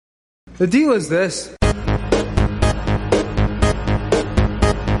The deal is this.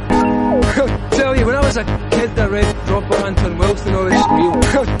 Tell you, when I was a kid, I read Dropper Anton Wilson and all this real.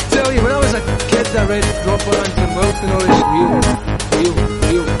 Tell you, when I was a kid, I read Dropper Anton Wilson and all this real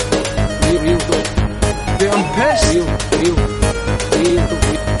dope. Yeah, I'm pissed.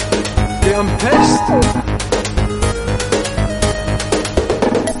 Yeah, I'm pissed.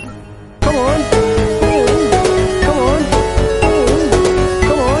 Come on.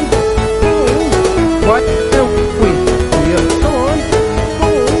 What?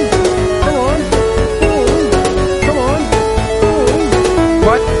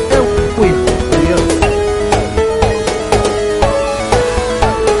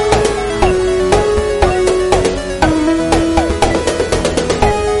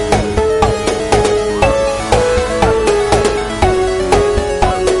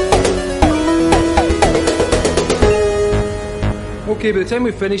 Okay, by the time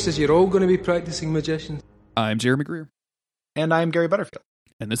we finish this, you're all going to be practicing magicians. I'm Jeremy Greer. And I'm Gary Butterfield.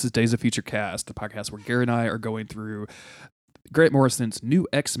 And this is Days of Future Cast, the podcast where Gary and I are going through Grant Morrison's new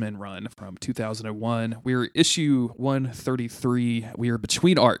X-Men run from 2001. We're issue 133. We are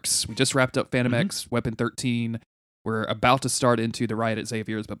between arcs. We just wrapped up Phantom X, Weapon 13. We're about to start into the riot at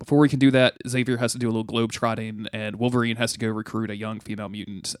Xavier's, but before we can do that, Xavier has to do a little globe-trotting, and Wolverine has to go recruit a young female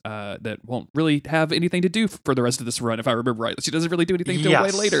mutant that won't really have anything to do for the rest of this run, if I remember right. She doesn't really do anything until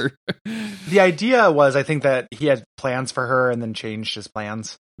way later. The idea was, I think, that he had plans for her and then changed his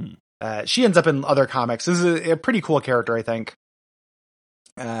plans. She ends up in other comics. This is a pretty cool character, I think.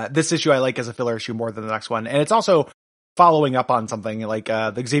 This issue I like as a filler issue more than the next one, and it's also following up on something like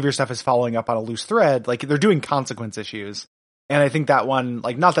the Xavier stuff is following up on a loose thread. Like they're doing consequence issues. And I think that one,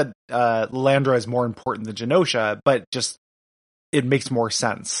 like, not that Landra is more important than Genosha, but just it makes more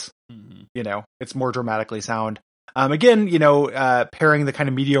sense. You know, it's more dramatically sound. Again, you know, pairing the kind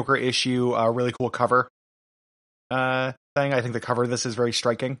of mediocre issue, really cool cover thing. I think the cover of this is very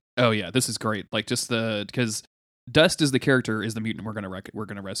striking. Oh yeah, this is great. Like just because Dust is the character, is the mutant we're gonna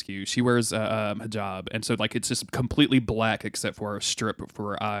rescue. She wears a hijab, and so like it's just completely black except for a strip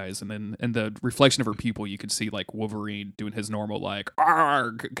for her eyes, and then in the reflection of her pupil, you can see like Wolverine doing his normal like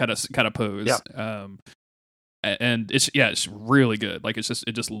arg kind of pose. Yep. And it's really good. Like it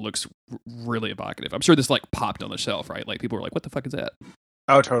just looks really evocative. I'm sure this like popped on the shelf, right? Like people were like, "What the fuck is that?"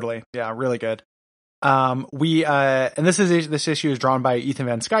 Oh, totally. Yeah, really good. And this issue is drawn by Ethan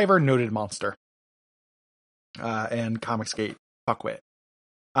Van Sciver, noted monster. And Comicsgate fuckwit.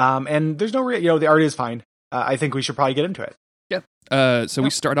 And there's no the art is fine. I think we should probably get into it. Yeah. So we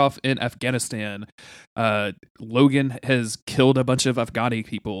start off in Afghanistan. Logan has killed a bunch of Afghani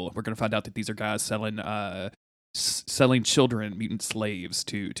people. We're going to find out that these are guys selling children, mutant slaves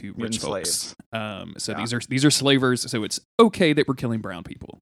to rich folks. These are slavers. So it's okay that we're killing brown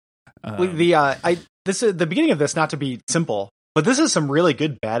people. This is the beginning of this. Not to be simple, but this is some really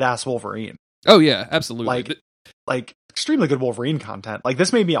good badass Wolverine. Oh yeah, absolutely. Like extremely good Wolverine content. Like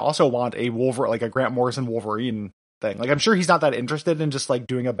this made me also want a like a Grant Morrison Wolverine thing. Like I'm sure he's not that interested in just like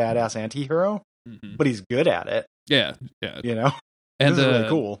doing a badass anti-hero, but he's good at it. Yeah. You know, and this is really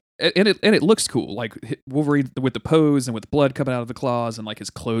cool. And it looks cool. Like Wolverine with the pose and with blood coming out of the claws, and like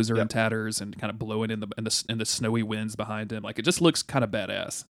his clothes are in tatters and kind of blowing in the snowy winds behind him. Like it just looks kind of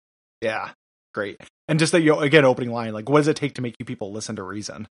badass. Yeah, great. And just that, again, opening line, like, what does it take to make you people listen to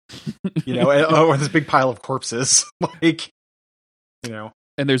reason? You know, or this big pile of corpses, like, you know.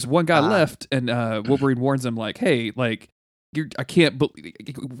 And there's one guy left, and Wolverine warns him, like, hey, like, I can't believe,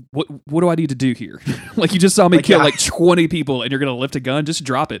 what do I need to do here? Like, you just saw me kill like 20 people, and you're gonna lift a gun? Just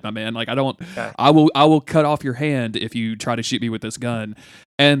drop it, my man. Like, I will cut off your hand if you try to shoot me with this gun.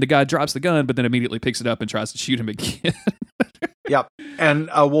 And the guy drops the gun, but then immediately picks it up and tries to shoot him again. Yep. And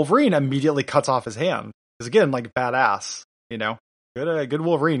Wolverine immediately cuts off his hand. Because again, like badass, you know, good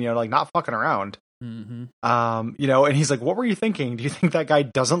Wolverine, you know, like not fucking around. You know, and he's like, what were you thinking? Do you think that guy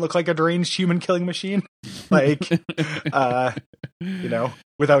doesn't look like a deranged human killing machine? Like, you know,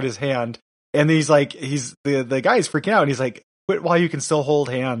 without his hand. And he's like, the guy's freaking out and he's like, quit while you can still hold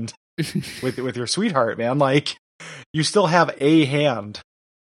hand with your sweetheart, man. Like, you still have a hand.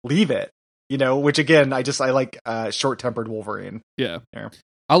 Leave it. You know, which again, I like short-tempered Wolverine. Yeah.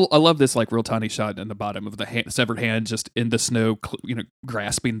 I love this like real tiny shot in the bottom of the severed hand just in the snow, you know,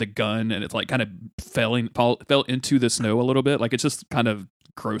 grasping the gun, and it's like kind of fell into the snow a little bit. Like it's just kind of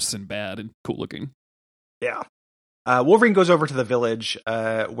gross and bad and cool looking. Yeah. Wolverine goes over to the village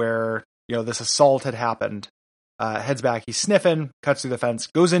where, you know, this assault had happened. Heads back, he's sniffing, cuts through the fence,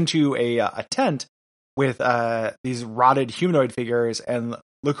 goes into a tent with these rotted humanoid figures, and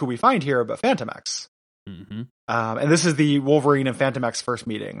look who we find here, but Phantom X. And this is the Wolverine and Phantom X first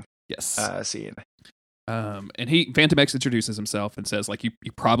meeting. Yes. Scene. And Phantom X introduces himself and says, like, you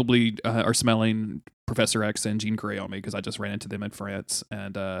probably are smelling Professor X and Jean Grey on me because I just ran into them in France,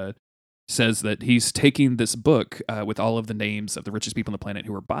 and says that he's taking this book with all of the names of the richest people on the planet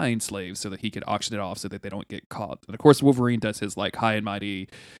who are buying slaves so that he could auction it off so that they don't get caught. And of course, Wolverine does his like high and mighty,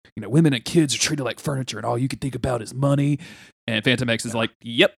 women and kids are treated like furniture and all you can think about is money. And Phantom X is like,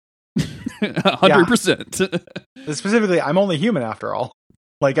 yep, 100%. Specifically, I'm only human after all.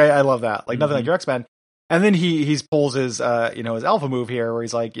 Like, I love that. Like, nothing like your X-Men. And then he pulls his, his alpha move here where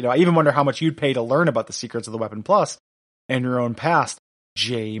he's like, I even wonder how much you'd pay to learn about the secrets of the Weapon Plus and your own past,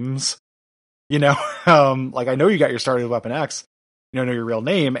 James. Like, I know you got your start with Weapon X, know your real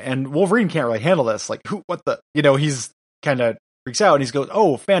name, and Wolverine can't really handle this. Like, what the, he's kind of freaks out and he goes,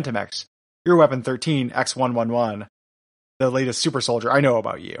 oh, Phantom X, you're Weapon 13, X111, the latest super soldier. I know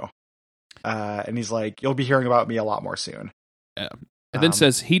about you. And he's like, you'll be hearing about me a lot more soon. Yeah. And then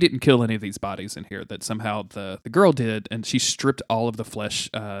says he didn't kill any of these bodies in here, that somehow the girl did, and she stripped all of the flesh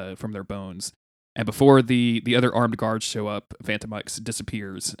from their bones. And before the other armed guards show up, Phantom X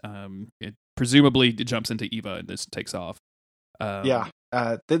disappears. It presumably jumps into Eva and this takes off.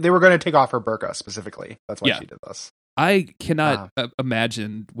 They were going to take off her burqa specifically. That's why she did this. I cannot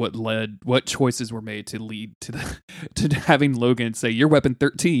imagine what choices were made to lead to having Logan say, "You're Weapon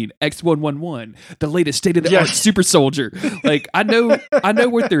 13, X111, the latest state-of-the-art super soldier." Like, I know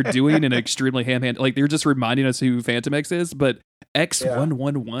what they're doing in an extremely ham-handed. Like, they're just reminding us who Phantom X is, but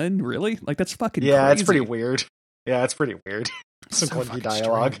X111, really? Like, that's fucking crazy. It's pretty weird. Yeah, it's pretty weird. Some clunky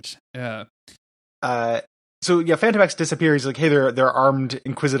dialogue. Strange. Yeah. Phantom X disappears. He's like, hey, they're armed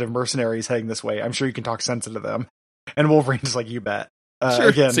Inquisitive mercenaries heading this way. I'm sure you can talk sense into them. And Wolverine's like, you bet. Sure.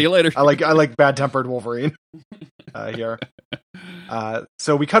 Again, see you later. I like bad-tempered Wolverine here.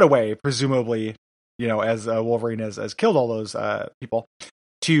 So we cut away, presumably, as Wolverine has killed all those people,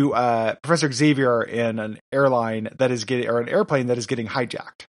 to Professor Xavier in an airplane that is getting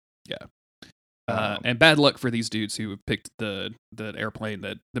hijacked. Yeah. And bad luck for these dudes who have picked the airplane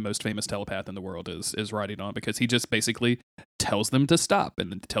that the most famous telepath in the world is riding on, because he just basically tells them to stop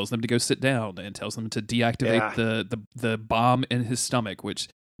and then tells them to go sit down and tells them to deactivate the bomb in his stomach, which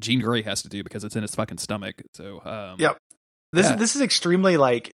Jean Grey has to do because it's in his fucking stomach. So This is extremely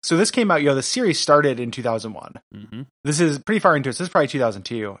so this came out, the series started in 2001. Mm-hmm. This is pretty far into it. So this is probably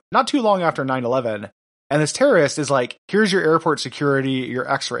 2002, not too long after 9/11. And this terrorist is like, here's your airport security,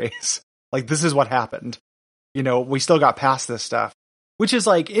 your x-rays. Like, this is what happened. We still got past this stuff, which is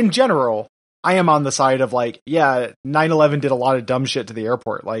like, in general, I am on the side of 9/11 did a lot of dumb shit to the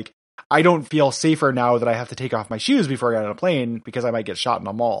airport. Like, I don't feel safer now that I have to take off my shoes before I get on a plane because I might get shot in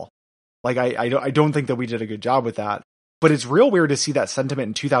a mall. Like, I don't think that we did a good job with that, but it's real weird to see that sentiment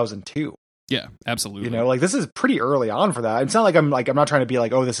in 2002. Yeah, absolutely. This is pretty early on for that. It's not I'm not trying to be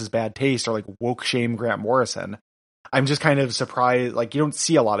like, oh, this is bad taste or woke shame Grant Morrison. I'm just kind of surprised. You don't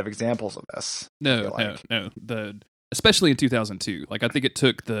see a lot of examples of this. No. Especially in 2002. I think it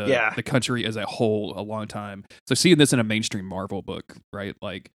took the country as a whole a long time. So seeing this in a mainstream Marvel book, right?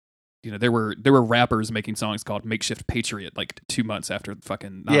 There were rappers making songs called Makeshift Patriot 2 months after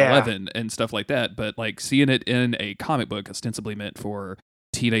fucking 9/11 and stuff like that. But seeing it in a comic book ostensibly meant for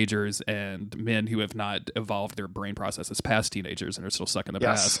teenagers and men who have not evolved their brain processes past teenagers and are still stuck in the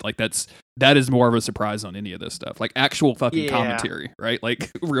past. That is more of a surprise on any of this stuff. Actual fucking commentary, right?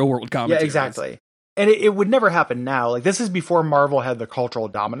 Real world commentary. Yeah, exactly. And it would never happen now. This is before Marvel had the cultural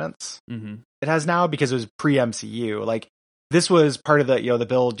dominance it has now, because it was pre-MCU. This was part of the, the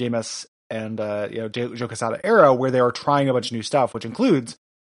Bill James and Joe Quesada era where they were trying a bunch of new stuff, which includes,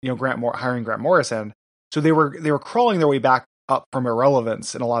 hiring Grant Morrison. So they were crawling their way back up from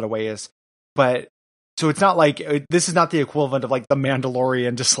irrelevance in a lot of ways. But so it's not this is not the equivalent of the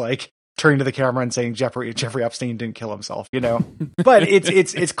Mandalorian just turning to the camera and saying Jeffrey Epstein didn't kill himself, but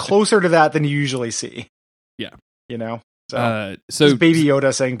it's closer to that than you usually see. Yeah. So Baby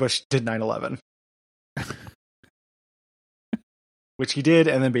Yoda saying Bush did 9/11. Which he did,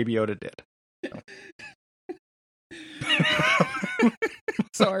 and then Baby Yoda did.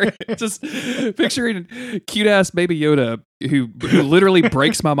 Sorry, just picturing cute ass Baby Yoda who literally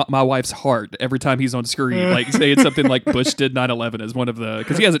breaks my wife's heart every time he's on screen, saying something like Bush did 9/11 as one of the,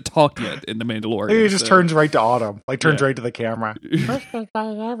 because he hasn't talked yet in The Mandalorian. He just turns right to Autumn, turns right to the camera.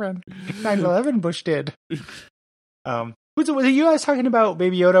 9/11 Bush did. Was it you guys talking about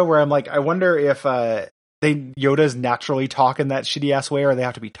Baby Yoda? Where I'm I wonder if Yodas naturally talk in that shitty ass way, or they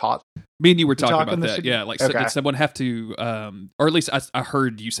have to be taught. Me and you were talking about that. Yeah, did someone have to, or at least I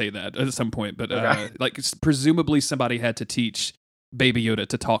heard you say that at some point, but presumably somebody had to teach Baby Yoda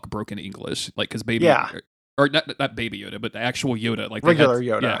to talk broken English, because or not Baby Yoda, but the actual Yoda, like regular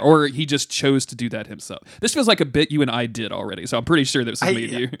Yoda. Yeah, or he just chose to do that himself. This feels like a bit you and I did already, so I'm pretty sure this is me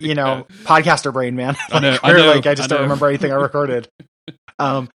and you. You know, podcaster brain, man. I know. Like I just don't remember anything I recorded.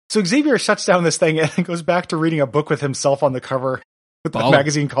 So Xavier shuts down this thing and goes back to reading a book with himself on the cover with a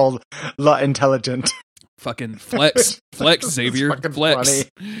magazine called La Intelligent. Fucking flex, Xavier, flex.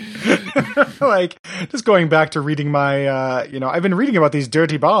 Like, just going back to reading my, I've been reading about these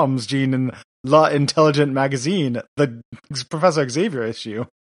dirty bombs, Gene, in La Intelligent magazine, the Professor Xavier issue.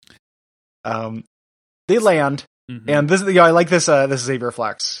 They land, and this, I like this Xavier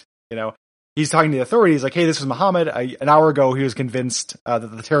flex. He's talking to the authorities, like, hey, this was Muhammad. An hour ago, he was convinced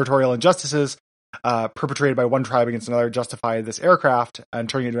that the territorial injustices perpetrated by one tribe against another justified this aircraft and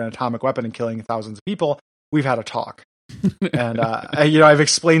turning it into an atomic weapon and killing thousands of people. We've had a talk. And, I've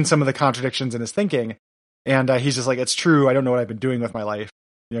explained some of the contradictions in his thinking. And he's just like, it's true. I don't know what I've been doing with my life.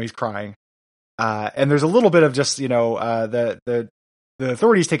 He's crying. And there's a little bit of just, the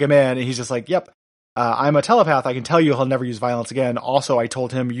authorities take him in and he's just like, yep, I'm a telepath. I can tell you he'll never use violence again. Also, I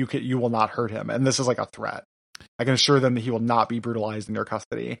told him you will not hurt him. And this is like a threat. I can assure them that he will not be brutalized in your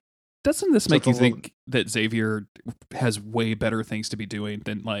custody. Doesn't this make you think that Xavier has way better things to be doing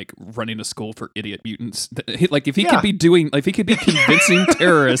than like running a school for idiot mutants? Like if he could be convincing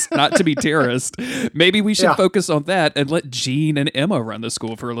terrorists not to be terrorists, maybe we should focus on that and let Jean and Emma run the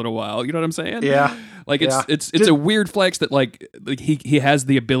school for a little while. You know what I'm saying? Yeah. Like it's a weird flex that like he has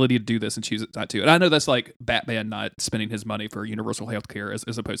the ability to do this and chooses not to. And I know that's like Batman not spending his money for universal health care as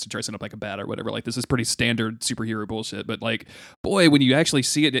opposed to dressing up like a bat or whatever. Like this is pretty standard superhero bullshit. But like, boy, when you actually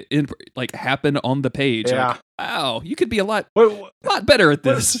see it happen on the page, like, wow, you could be a lot better at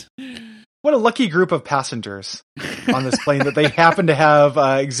this. What a lucky group of passengers on this plane that they happen to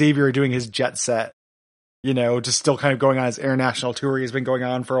have Xavier doing his jet set. Just still kind of going on his international tour he's been going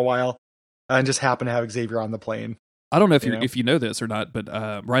on for a while. And just happen to have Xavier on the plane. I don't know if you know this or not, but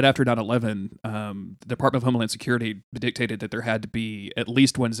right after 9/11, the Department of Homeland Security dictated that there had to be at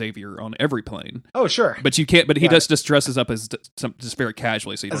least one Xavier on every plane. Oh, sure. But you can't. But he just dresses up as just very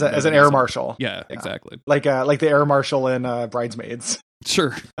casually, so as an air marshal. Yeah, exactly. Like the air marshal in Bridesmaids.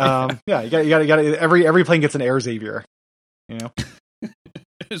 Sure. You got every plane gets an air Xavier.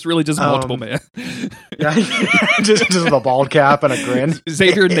 It's really just multiple man. Yeah, just with a bald cap and a grin.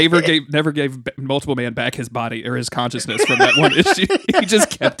 Xavier never gave multiple man back his body or his consciousness from that one issue. He just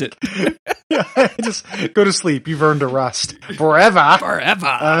kept it. Yeah, just go to sleep. You've earned a rest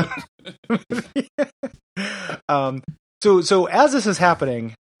forever. So as this is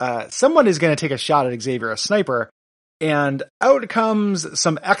happening, someone is going to take a shot at Xavier, a sniper, and out comes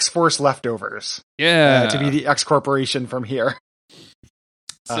some X-Force leftovers. Yeah, to be the X Corporation from here.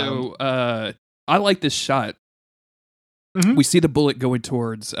 So I like this shot. Mm-hmm. We see the bullet going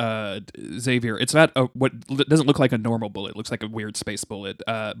towards Xavier. It's not what doesn't look like a normal bullet. It looks like a weird space bullet.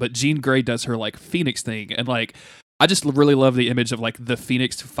 But Jean Grey does her like Phoenix thing, and like I just really love the image of like the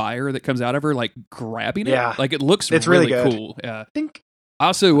Phoenix fire that comes out of her, like grabbing it. Yeah, like it looks it's really good. Cool. Yeah, I think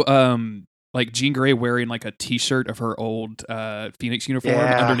also like Jean Grey wearing like a t-shirt of her old Phoenix uniform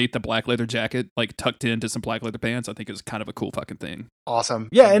underneath the black leather jacket, like tucked into some black leather pants, I think is kind of a cool fucking thing. Awesome.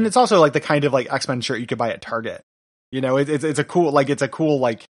 Yeah, and it's also like the kind of like X-Men shirt you could buy at Target. It's a cool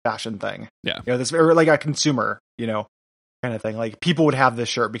like fashion thing. Yeah. This very like a consumer, kind of thing. Like people would have this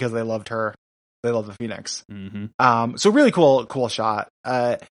shirt because they loved her. They love the Phoenix. Mm-hmm. So really cool shot.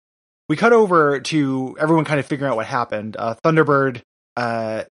 We cut over to everyone kind of figuring out what happened. Thunderbird,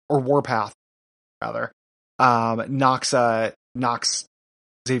 or Warpath, rather, knocks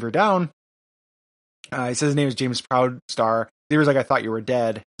Xavier down. He says his name is James Proudstar. Xavier's like, I thought you were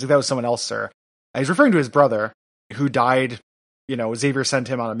dead. He's like, that was someone else, sir. He's referring to his brother, who died. Xavier sent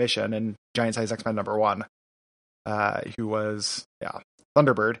him on a mission in Giant Size X-Men #1, who was,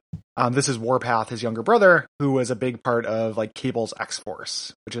 Thunderbird. This is Warpath, his younger brother, who was a big part of like Cable's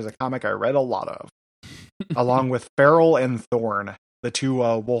X-Force, which is a comic I read a lot of, along with Feral and Thorn, the two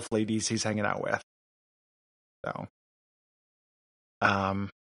wolf ladies he's hanging out with. So,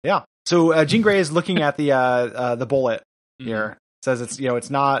 So Jean Grey is looking at the bullet here. Says it's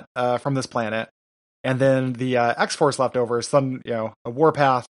not from this planet. And then the X-Force leftovers,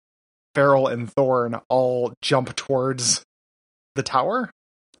 Warpath, Feral, and Thorn all jump towards the tower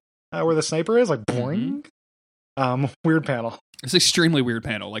where the sniper is, like boing. Weird panel. It's an extremely weird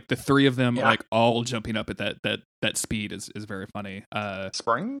panel. Like the three of them, like all jumping up at that speed is very funny.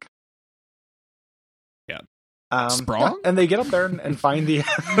 Spring. Yeah. Sprung? And they get up there and find the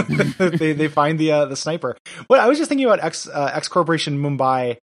they find the sniper. What I was just thinking about X Corporation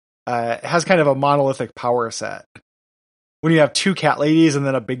Mumbai has kind of a monolithic power set. When you have two cat ladies and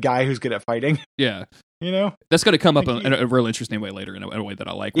then a big guy who's good at fighting. Yeah. you know? That's going to come up in a real interesting way later, in a way that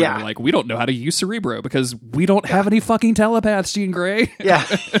I like. Where they're like, we don't know how to use Cerebro because we don't have any fucking telepaths, Jean Grey. Yeah.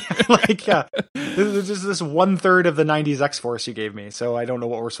 Like, yeah. This is this 1/3 of the 90s X-Force you gave me, so I don't know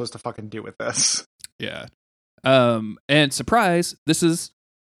what we're supposed to fucking do with this. Yeah. And surprise, this is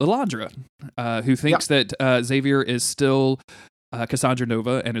Lilandra, who thinks that Xavier is still Cassandra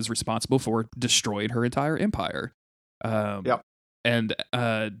Nova and is responsible for destroying her entire empire. And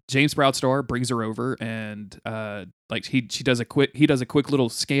James Proudstar brings her over, and like he does a quick little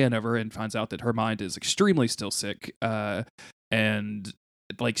scan of her and finds out that her mind is extremely still sick. And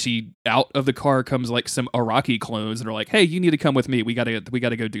like she out of the car comes like some Iraqi clones and are like, "Hey, you need to come with me. We gotta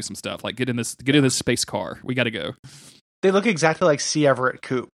go do some stuff. Like get in this space car. We gotta go." They look exactly like C. Everett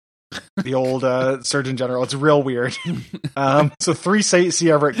Koop, the old Surgeon General. It's real weird. So 3 C.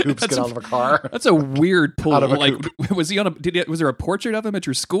 Everett Koops get out of a car. That's a weird pull. Like, coop. was he on was there a portrait of him at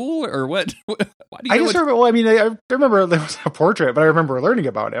your school or what? Why do you I just remember. Well, I mean, I remember there was a portrait, but I remember learning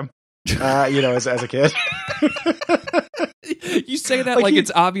about him. As a kid. You say that like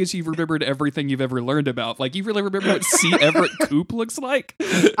it's obvious you've remembered everything you've ever learned about. Like you really remember what C. Everett Koop looks like?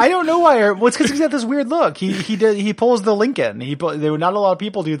 I don't know why. Well, it's because he's got this weird look. He pulls the Lincoln. Not a lot of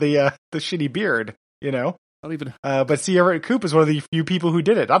people do the shitty beard. You know. Not even. But C. Everett Koop is one of the few people who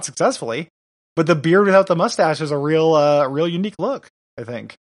did it, not successfully. But the beard without the mustache is a real unique look. I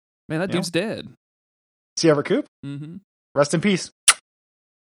think. Man, that dude's dead. C. Everett Koop. Mm-hmm. Rest in peace.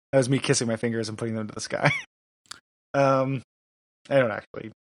 That was me kissing my fingers and putting them to the sky. I don't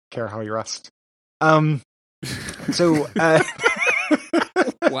actually care how you rest. So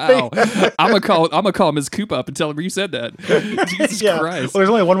wow, I'm gonna call Ms. Koop up and tell her you said that. Jesus Christ! Well, there's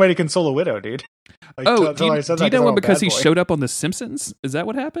only one way to console a widow, dude. Like, do you know him because he showed up on The Simpsons? Is that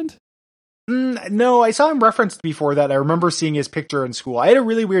what happened? No, I saw him referenced before that. I remember seeing his picture in school. I had a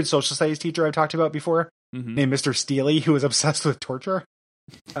really weird social studies teacher I've talked about before, named Mr. Steely, who was obsessed with torture.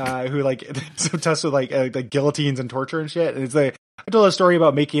 Who like is obsessed with like guillotines and torture and shit. And I told a story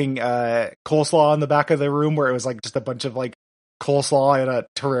about making coleslaw in the back of the room where it was like just a bunch of like coleslaw in a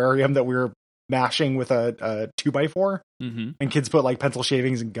terrarium that we were mashing with a 2x4, and kids put like pencil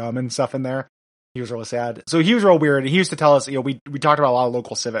shavings and gum and stuff in there. He was really sad. So he was real weird. And he used to tell us, we talked about a lot of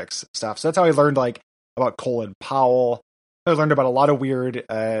local civics stuff. So that's how I learned like about Colin Powell. I learned about a lot of weird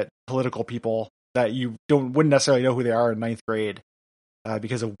political people that you wouldn't necessarily know who they are in 9th grade.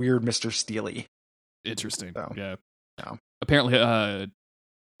 Because of weird Mr. Steely. Interesting. So, yeah. No. Apparently,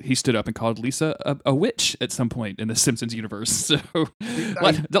 he stood up and called Lisa a witch at some point in the Simpsons universe. So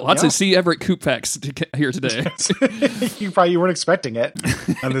lots of C. Everett Koop facts here today. You weren't expecting it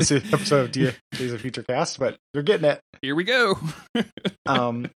on this episode of Days of Future Cast, but you're getting it. Here we go.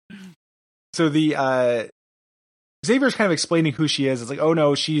 So the Xavier's kind of explaining who she is. It's like, oh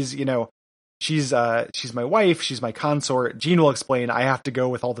no, she's my wife. She's my consort. Jean will explain. I have to go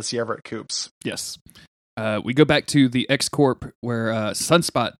with all the C. Everett Koops. Yes. We go back to the X Corp where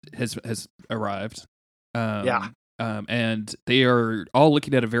Sunspot has arrived. And they are all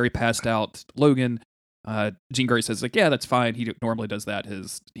looking at a very passed out Logan. Jean Grey says like, yeah, that's fine. He normally does that.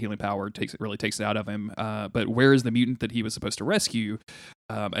 His healing power really takes it out of him. But where is the mutant that he was supposed to rescue?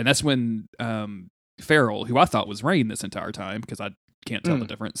 And that's when Farrell, who I thought was Rain this entire time, because I can't tell the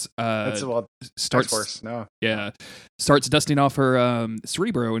difference. Starts dusting off her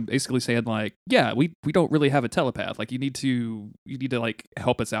Cerebro and basically saying like, yeah, we don't really have a telepath. Like you need to like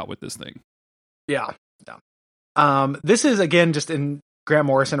help us out with this thing. Yeah. This is again just in Grant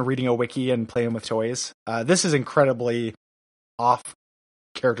Morrison reading a wiki and playing with toys. This is incredibly off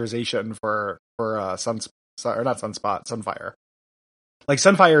characterization for Sunfire. Like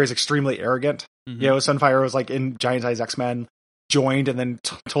Sunfire is extremely arrogant. Sunfire was like in Giant Size X-Men, joined and then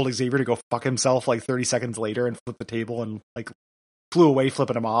told Xavier to go fuck himself like 30 seconds later and flip the table and like flew away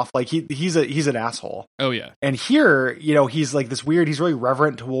flipping him off. Like he's an asshole. Oh yeah. And here, he's like this weird, he's really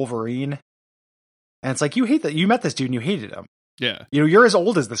reverent to Wolverine. And it's like, you hate that you met this dude and you hated him. Yeah. You're as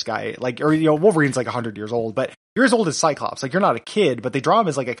old as this guy. Like, or Wolverine's like 100 years old, but you're as old as Cyclops. Like you're not a kid, but they draw him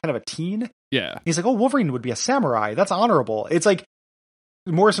as like a kind of a teen. Yeah. He's like, oh, Wolverine would be a samurai. That's honorable. It's like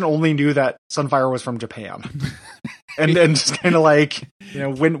Morrison only knew that Sunfire was from Japan. And just kind of like,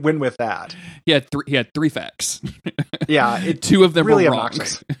 went with that. He had 3 facts. Yeah. 2 of them really were wrong.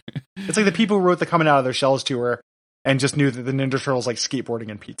 Obnoxious. It's like the people who wrote the Coming Out of Their Shells tour and just knew that the Ninja Turtles like skateboarding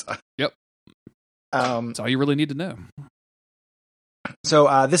and pizza. Yep. That's all you really need to know.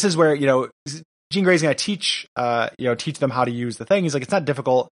 So this is where, Jean Grey's going to teach them how to use the thing. He's like, it's not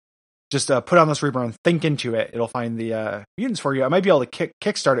difficult. Just put on the Cerebro and think into it. It'll find the mutants for you. I might be able to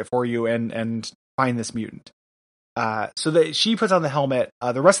kickstart it for you and find this mutant. she puts on the helmet.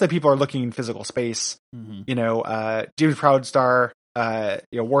 The rest of the people are looking in physical space. Mm-hmm. James Proudstar,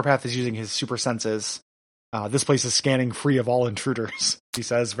 Warpath is using his super senses. This place is scanning free of all intruders, he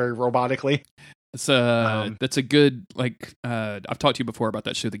says very robotically. That's a good, like, I've talked to you before about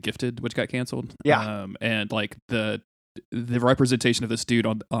that show, The Gifted, which got canceled. Yeah. And like the representation of this dude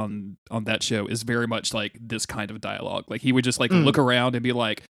on that show is very much like this kind of dialogue. Like he would just like look around and be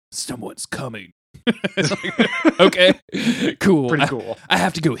like, someone's coming. Like, okay, cool. Pretty cool. I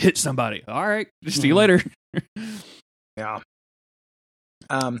have to go hit somebody. All right. See you later. Yeah.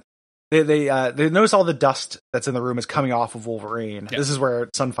 They notice all the dust that's in the room is coming off of Wolverine. Yeah. This is where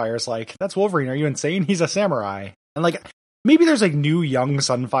Sunfire's like, that's Wolverine. Are you insane? He's a samurai. And like, maybe there's like new young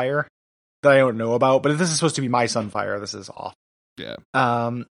Sunfire that I don't know about, but if this is supposed to be my Sunfire, this is off. Yeah.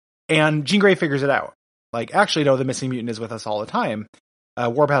 And Jean Grey figures it out. Like, actually, no, the missing mutant is with us all the time.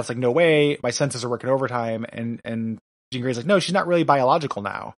 Warpath's like, no way, my senses are working overtime. And Jean Grey's like, no, she's not really biological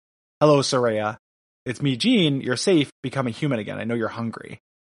now. Hello, Soraya. It's me, Jean. You're safe. Become a human again. I know you're hungry.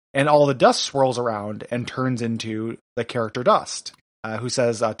 And all the dust swirls around and turns into the character Dust, who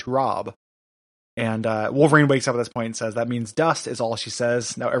says to Rob. And Wolverine wakes up at this point and says, that means dust is all she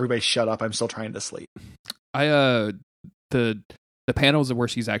says. Now everybody shut up. I'm still trying to sleep. The panels of where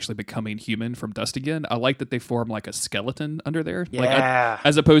she's actually becoming human from dust again, I like that they form like a skeleton under there. Yeah. Like,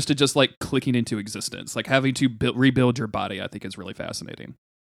 as opposed to just like clicking into existence. Like having to rebuild your body, I think is really fascinating.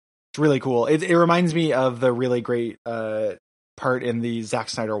 It's really cool. It reminds me of the really great part in the Zack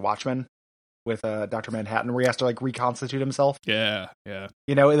Snyder Watchmen with Dr. Manhattan, where he has to like reconstitute himself. Yeah.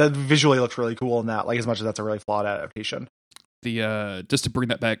 That visually looks really cool in that, like, as much as that's a really flawed adaptation. The just to bring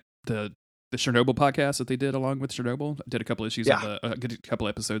that back, the Chernobyl podcast that they did along with Chernobyl did a couple issues of a couple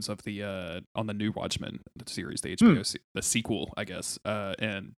episodes of the on the new Watchmen series, the HBO the sequel, I guess.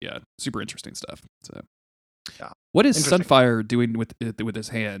 And yeah, super interesting stuff. So yeah. What is Sunfire doing with his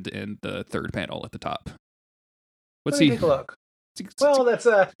hand in the third panel at the top? What's he? Take a look. Well, that's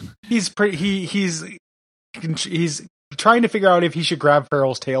he's trying to figure out if he should grab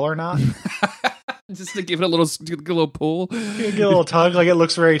Farrell's tail or not. Just to give it a little pull. Get a little tug, like it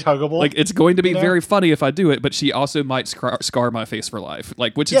looks very tuggable. Like it's going to be very funny if I do it, but she also might scar my face for life.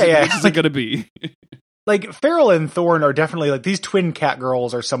 Like which is it going to be? Like Farrell and Thorne are definitely like these twin cat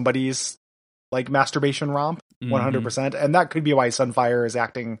girls are somebody's like masturbation romp, 100%, and that could be why Sunfire is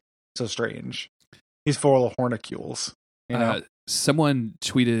acting so strange. He's full of hornicules. You know? Someone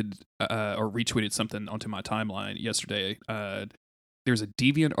tweeted or retweeted something onto my timeline yesterday. There's a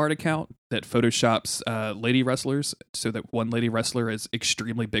Deviant art account that photoshops lady wrestlers so that one lady wrestler is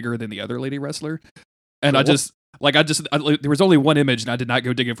extremely bigger than the other lady wrestler. And cool. There was only one image and I did not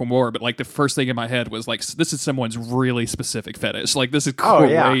go digging for more, but like the first thing in my head was like, this is someone's really specific fetish. Like this is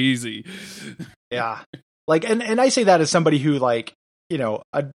crazy. Yeah. Like, and I say that as somebody who like,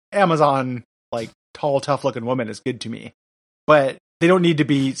 an Amazon, like tall, tough looking woman is good to me, but they don't need to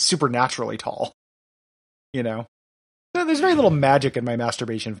be supernaturally tall. There's very little magic in my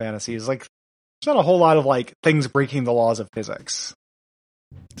masturbation fantasies. Like, there's not a whole lot of like things breaking the laws of physics.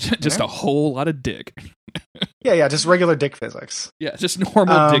 Just a whole lot of dick. Yeah, just regular dick physics. Yeah, just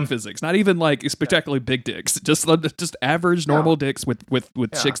normal dick physics. Not even like spectacularly big dicks. Just average normal dicks with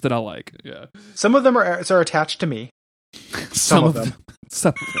chicks that I like. Yeah. Some of them are attached to me. Some of them.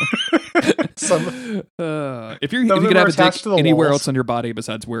 If you could have a dick anywhere else on your body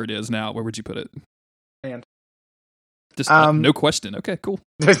besides where it is now, where would you put it? And just no question. Okay, cool.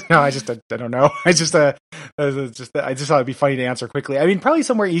 No, I don't know. I just thought it'd be funny to answer quickly. I mean, probably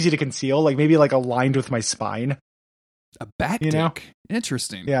somewhere easy to conceal, like maybe like aligned with my spine. A back dick.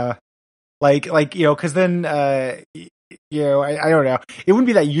 Interesting. Yeah. Like because then I don't know. It wouldn't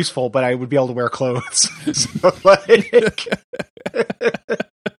be that useful, but I would be able to wear clothes. So, like,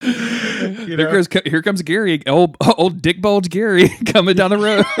 here comes Gary, old Dick Bulge Gary coming down the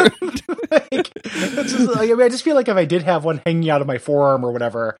road. I just feel like if I did have one hanging out of my forearm or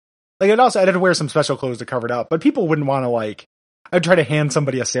whatever, like I'd have to wear some special clothes to cover it up. But people wouldn't want to like. I'd try to hand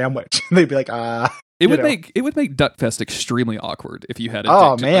somebody a sandwich, and they'd be like, It would make Duckfest extremely awkward if you had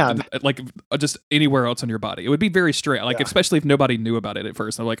a dick like just anywhere else on your body. It would be very strange, especially if nobody knew about it at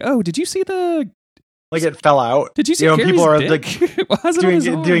first. I'm like, oh, did you see the like it fell out? Did you see Gary's people are dick? Like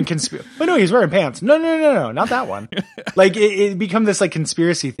doing conspiracy? Oh no, he's wearing pants. No, not that one. Like it become this like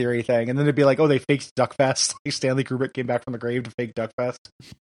conspiracy theory thing, and then it'd be like, oh, they faked Duckfest. Like Stanley Kubrick came back from the grave to fake Duckfest.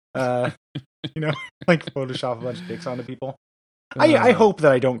 Like Photoshop a bunch of dicks onto people. I hope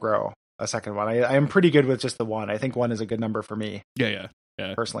that I don't grow a second one. I am pretty good with just the one. I think one is a good number for me. Yeah.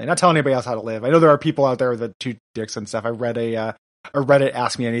 Personally, not telling anybody else how to live. I know there are people out there with the two dicks and stuff. I read a Reddit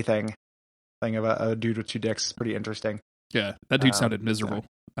Ask Me Anything thing of a dude with two dicks is pretty interesting. Yeah, that dude sounded miserable.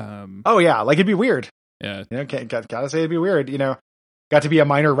 Oh yeah, like it'd be weird. Yeah, gotta say it'd be weird. Got to be a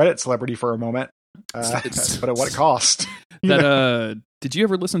minor Reddit celebrity for a moment, but at what cost? Did you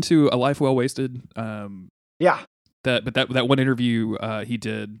ever listen to A Life Well Wasted? Yeah. That one interview he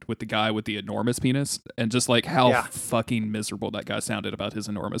did with the guy with the enormous penis, and just like how fucking miserable that guy sounded about his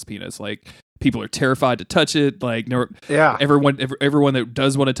enormous penis. Like, people are terrified to touch it. Like, everyone that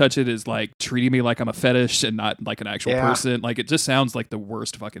does want to touch it is like treating me like I'm a fetish and not like an actual person. Like, it just sounds like the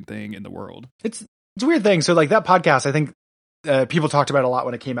worst fucking thing in the world. It's a weird thing. So like that podcast, I think people talked about it a lot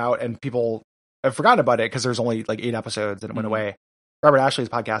when it came out, and people have forgotten about it because there's only like 8 episodes and it went away. Robert Ashley's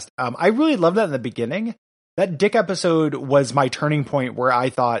podcast. I really loved that in the beginning. That dick episode was my turning point where I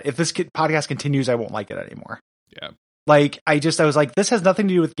thought, if this podcast continues, I won't like it anymore. Yeah. Like, I was like, this has nothing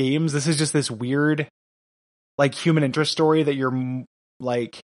to do with games. This is just this weird, like, human interest story that you're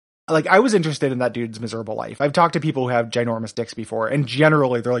like, I was interested in that dude's miserable life. I've talked to people who have ginormous dicks before, and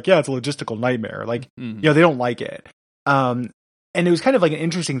generally they're like, yeah, it's a logistical nightmare. Like, they don't like it. And it was kind of like an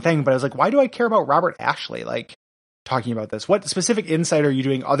interesting thing, but I was like, why do I care about Robert Ashley? Like, talking about this, what specific insight are you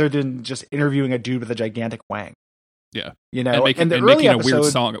doing other than just interviewing a dude with a gigantic wang? Yeah, and making a weird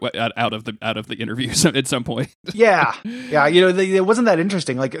song out of the interviews at some point. yeah, it wasn't that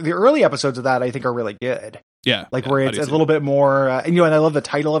interesting. Like, the early episodes of that, I think, are really good. Yeah, where it's a little bit more, and I love the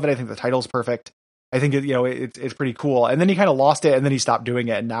title of it. I think the title's perfect. I think it's pretty cool. And then he kind of lost it, and then he stopped doing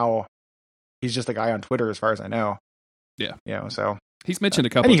it, and now he's just a guy on Twitter, as far as I know. Yeah, so. He's mentioned a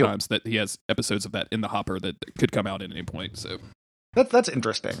couple of times that he has episodes of that in the hopper that could come out at any point. So that's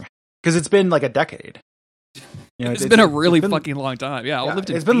interesting, because it's been like a decade. It's been a really fucking long time. Yeah, I lived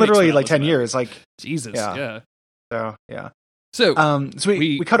in it's been literally like 10 years. Like, Jesus. Yeah. So yeah. So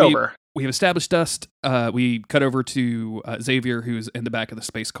we cut over. We have established Dust. We cut over to Xavier, who's in the back of the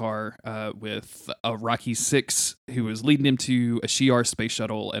space car with Rocky 6, who is leading him to a Shi'ar space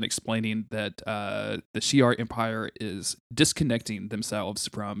shuttle and explaining that the Shi'ar Empire is disconnecting themselves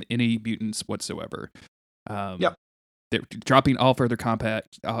from any mutants whatsoever. Yep. They're dropping all further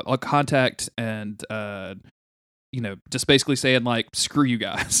contact and just basically saying, like, screw you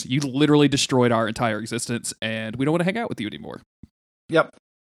guys. You literally destroyed our entire existence, and we don't want to hang out with you anymore. Yep.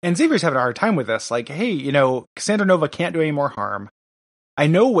 And Xavier's having a hard time with this. Like, hey, Cassandra Nova can't do any more harm. I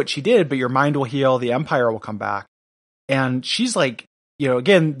know what she did, but your mind will heal. The Empire will come back. And she's like,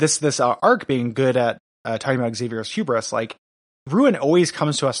 again, this arc being good at talking about Xavier's hubris, like, ruin always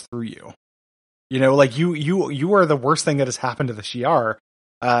comes to us through you. Like, you are the worst thing that has happened to the Shi'ar,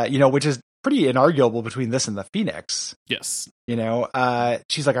 which is pretty inarguable between this and the Phoenix. Yes.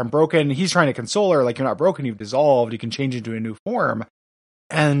 She's like, I'm broken. He's trying to console her. Like, you're not broken. You've dissolved. You can change into a new form.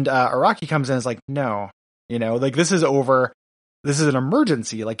 And Araki comes in and is like, no, like, this is over. This is an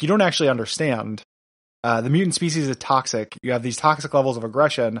emergency. Like, you don't actually understand. The mutant species is toxic. You have these toxic levels of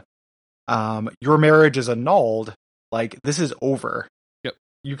aggression. Your marriage is annulled. Like, this is over. Yep.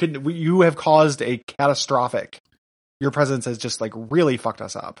 You have caused a catastrophic. Your presence has just, like, really fucked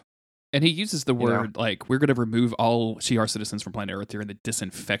us up. And he uses the word, like, we're going to remove all Shi'ar citizens from planet Earth during the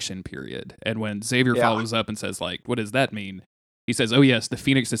disinfection period. And when Xavier follows up and says, like, what does that mean? He says, oh, yes, the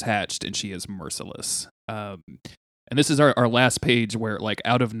Phoenix is hatched and she is merciless. And this is our last page where, like,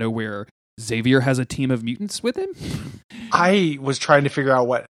 out of nowhere, Xavier has a team of mutants with him. I was trying to figure out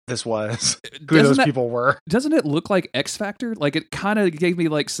what this was, who those people were. Doesn't it look like X Factor? Like, it kind of gave me,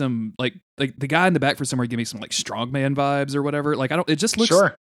 like, some, like the guy in the back for some reason gave me some, like, strongman vibes or whatever. Like, it just looks...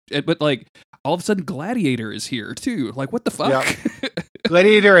 Sure. But, like, all of a sudden, Gladiator is here, too. Like, what the fuck? Yeah.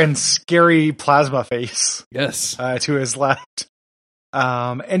 Gladiator and scary plasma face. Yes. To his left.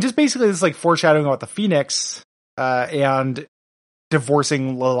 And just basically this, like, foreshadowing about the Phoenix and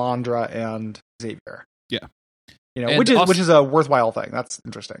divorcing Lilandra and Xavier. Yeah. Which is a worthwhile thing. That's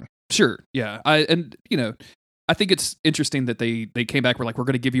interesting. Sure. Yeah. I think it's interesting that they came back. We're like, we're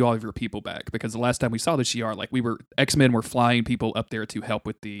going to give you all of your people back, because the last time we saw the Shi'ar, like, X-Men were flying people up there to help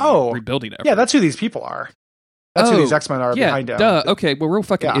with the rebuilding effort. Yeah, that's who these people are. That's who these X-Men are behind him. Duh. Okay, well, we're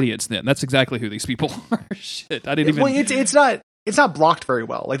fucking idiots then. That's exactly who these people are. Shit, I didn't even... Well, it's not blocked very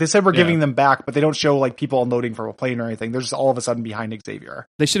well. Like, they said we're giving them back, but they don't show, like, people unloading from a plane or anything. They're just all of a sudden behind Xavier.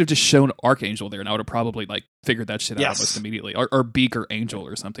 They should have just shown Archangel there, and I would have probably, like, figured that shit out almost immediately. Or Beak or Angel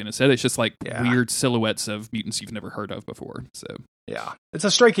or something. Instead, it's just, like, weird silhouettes of mutants you've never heard of before. So yeah, it's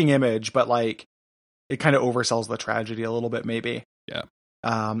a striking image, but, like, it kind of oversells the tragedy a little bit, maybe. Yeah.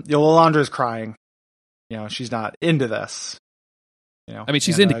 Lilandra's crying. She's not into this. I mean,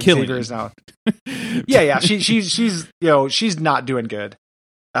 she's into killing. Xavier's now. yeah. She's not doing good.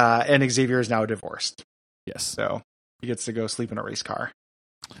 And Xavier is now divorced. Yes. So he gets to go sleep in a race car.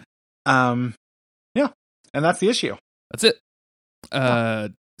 Yeah, and that's the issue. That's it.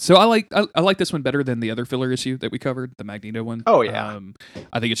 So I like this one better than the other filler issue that we covered, the Magneto one. Oh yeah.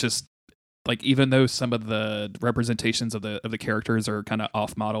 I think it's just like, even though some of the representations of the characters are kind of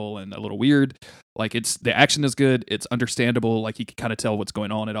off model and a little weird, like the action is good, it's understandable, like you can kind of tell what's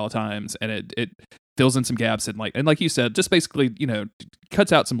going on at all times, and it fills in some gaps and like you said, just basically,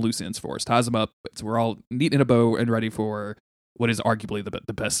 cuts out some loose ends for us, ties them up, so we're all neat in a bow and ready for what is arguably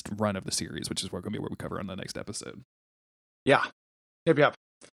the best run of the series, which is going to be what we cover on the next episode. Yeah. Yep. Yeah.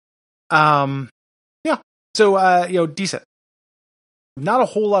 So decent. Not a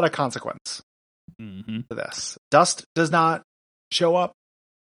whole lot of consequence to this. Dust does not show up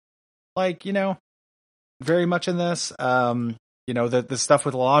very much in this. The stuff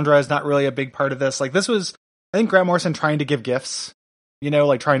with Lilandra is not really a big part of this. Like, this was, I think, Grant Morrison trying to give gifts,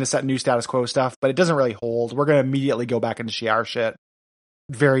 trying to set new status quo stuff, but it doesn't really hold. We're going to immediately go back into Shi'ar shit.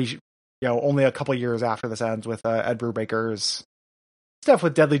 Only a couple of years after this ends with Ed Brubaker's stuff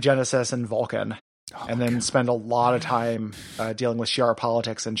with Deadly Genesis and Vulcan. And then spend a lot of time dealing with Shi'ar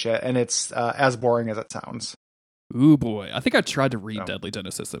politics and shit, and it's as boring as it sounds. Ooh boy, I think I tried to read Deadly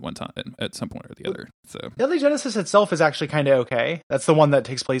Genesis at one time, at some point or the other. So Deadly Genesis itself is actually kind of okay. That's the one that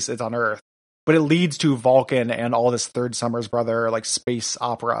takes place, it's on Earth, but it leads to Vulcan and all this Third Summer's Brother, like space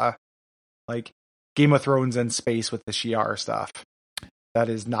opera, like Game of Thrones in space with the Shi'ar stuff. That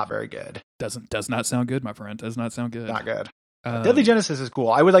is not very good. Does not sound good, my friend. Does not sound good. Not good. Deadly Genesis is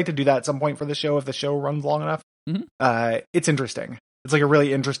cool. I would like to do that at some point for the show if the show runs long enough. It's interesting. It's like a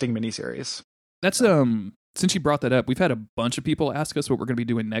really interesting miniseries. That's since you brought that up, we've had a bunch of people ask us what we're going to be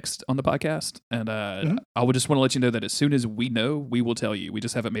doing next on the podcast, and I would just want to let you know that as soon as we know, we will tell you. We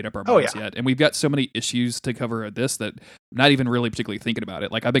just haven't made up our minds yet, and we've got so many issues to cover at this that I'm not even really particularly thinking about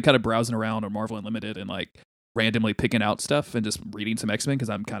it. Like, I've been kind of browsing around on Marvel Unlimited and like randomly picking out stuff and just reading some X-Men because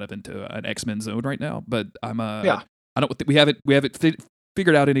I'm kind of into an X-Men zone right now. But we haven't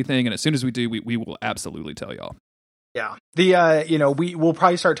figured out anything, and as soon as we do, we will absolutely tell y'all. Yeah, we will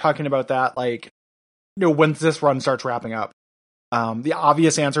probably start talking about that when this run starts wrapping up. The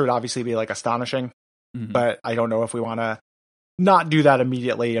obvious answer would obviously be like Astonishing, but I don't know if we want to not do that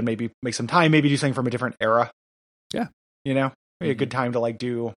immediately and maybe make some time, maybe do something from a different era. Yeah, maybe a good time to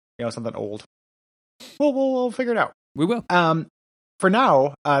do something old. We'll figure it out. We will. For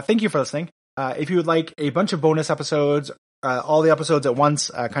now, thank you for listening. If you would like a bunch of bonus episodes, all the episodes at once,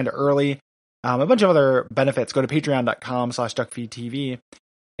 kind of early, a bunch of other benefits, go to patreon.com/duckfeedtv.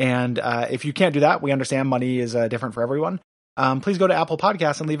 And if you can't do that, we understand money is different for everyone. Please go to Apple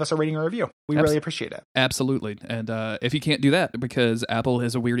Podcasts and leave us a rating or review. We really appreciate it. Absolutely. And if you can't do that because Apple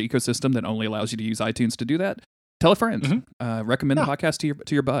has a weird ecosystem that only allows you to use iTunes to do that, tell a friend. Recommend the podcast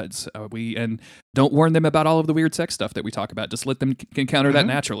to your buds. And don't warn them about all of the weird sex stuff that we talk about. Just let them encounter that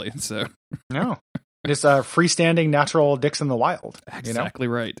naturally. So no, just freestanding natural dicks in the wild. Exactly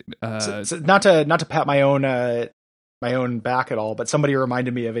right. So not to pat my own back at all, but somebody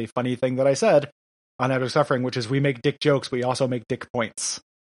reminded me of a funny thing that I said on Out of Suffering, which is we make dick jokes, we also make dick points.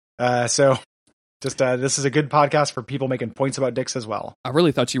 So just this is a good podcast for people making points about dicks as well. I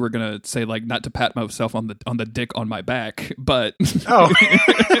really thought you were gonna say not to pat myself on the dick on my back, but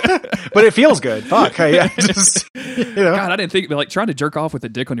but it feels good. Fuck, God, I didn't think trying to jerk off with a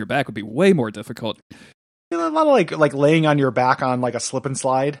dick on your back would be way more difficult. A lot of like laying on your back on like a slip and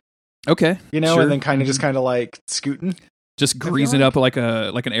slide. Okay, sure. And then kind of just kind of like scooting, just greasing up like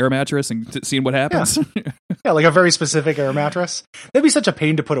an air mattress and seeing what happens. Yeah, like a very specific air mattress. That'd be such a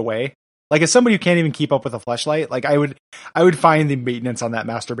pain to put away. Like, as somebody who can't even keep up with a fleshlight, like I would find the maintenance on that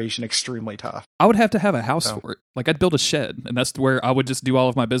masturbation extremely tough. I would have to have a house for it. Like, I'd build a shed, and that's where I would just do all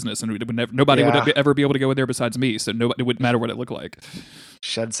of my business, and nobody would ever be able to go in there besides me. So it wouldn't matter what it looked like.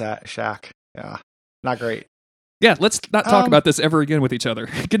 Shack. Yeah, not great. Yeah, let's not talk about this ever again with each other.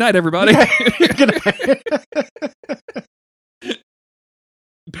 Good night, everybody. Good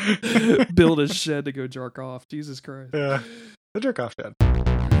night. Build a shed to go jerk off. Jesus Christ. Yeah, the jerk off shed.